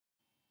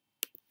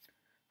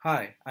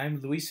Hi,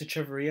 I'm Luis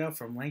Echeverria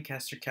from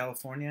Lancaster,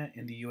 California,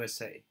 in the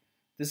USA.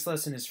 This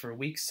lesson is for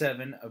Week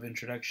 7 of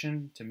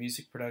Introduction to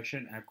Music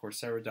Production at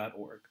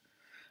Coursera.org.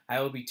 I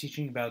will be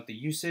teaching about the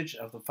usage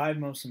of the five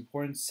most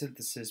important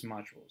synthesis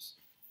modules,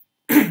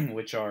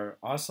 which are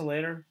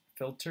oscillator,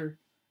 filter,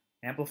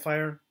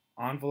 amplifier,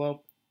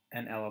 envelope,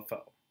 and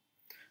LFO.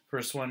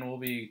 First one we'll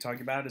be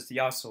talking about is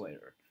the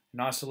oscillator. An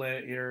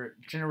oscillator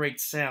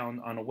generates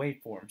sound on a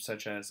waveform,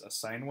 such as a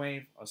sine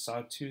wave, a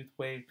sawtooth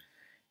wave,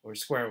 or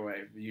square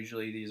wave.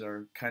 Usually these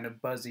are kind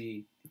of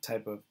buzzy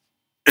type of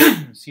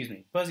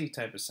buzzy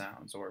type of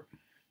sounds or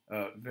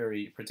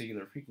very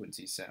particular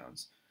frequency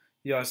sounds.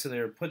 The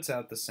oscillator puts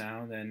out the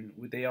sound, and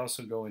they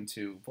also go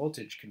into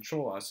voltage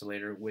control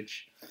oscillator,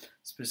 which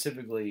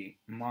specifically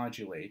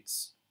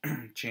modulates,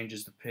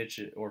 changes the pitch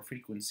or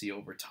frequency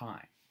over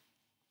time.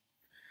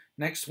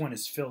 Next one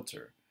is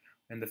filter,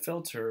 and the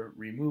filter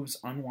removes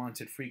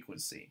unwanted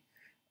frequency.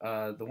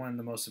 One of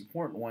the most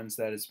important ones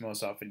that is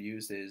most often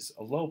used is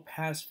a low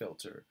pass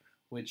filter,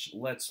 which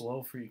lets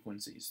low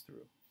frequencies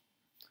through.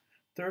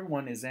 Third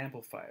one is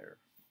amplifier.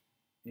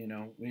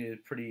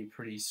 It's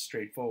pretty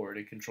straightforward.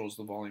 It controls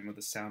the volume of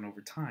the sound over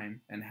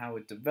time and how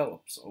it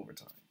develops over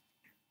time.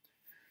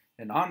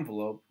 An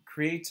envelope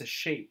creates a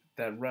shape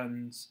that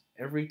runs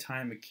every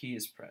time a key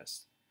is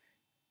pressed.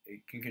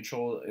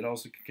 It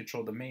also can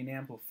control the main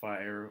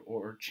amplifier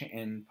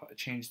and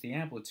change the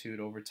amplitude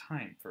over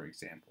time. For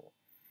example,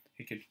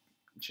 it could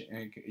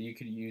you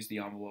could use the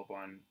envelope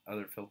on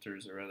other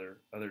filters or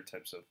other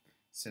types of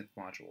synth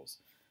modules.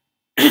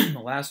 The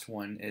last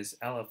one is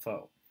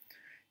LFO.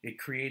 It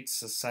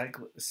creates it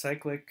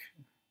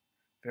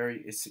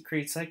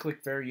creates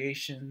cyclic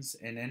variations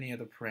in any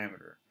other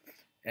parameter,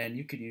 and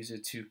you could use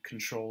it to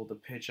control the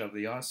pitch of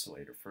the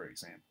oscillator, for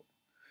example.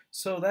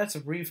 So that's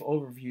a brief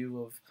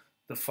overview of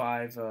the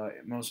five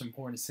most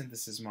important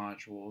synthesis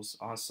modules: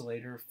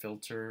 oscillator,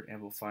 filter,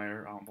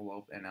 amplifier,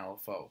 envelope, and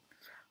LFO.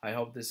 I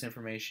hope this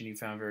information you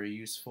found very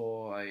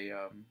useful.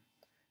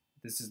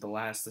 This is the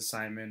last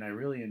assignment. I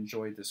really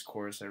enjoyed this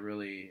course. It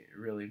really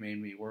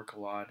made me work a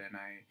lot, and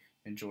I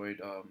enjoyed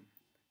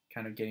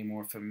kind of getting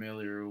more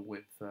familiar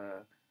with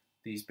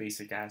these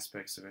basic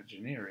aspects of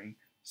engineering.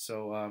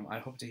 So I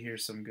hope to hear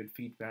some good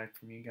feedback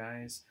from you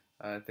guys.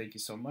 Thank you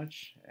so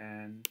much,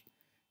 and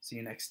see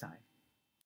you next time.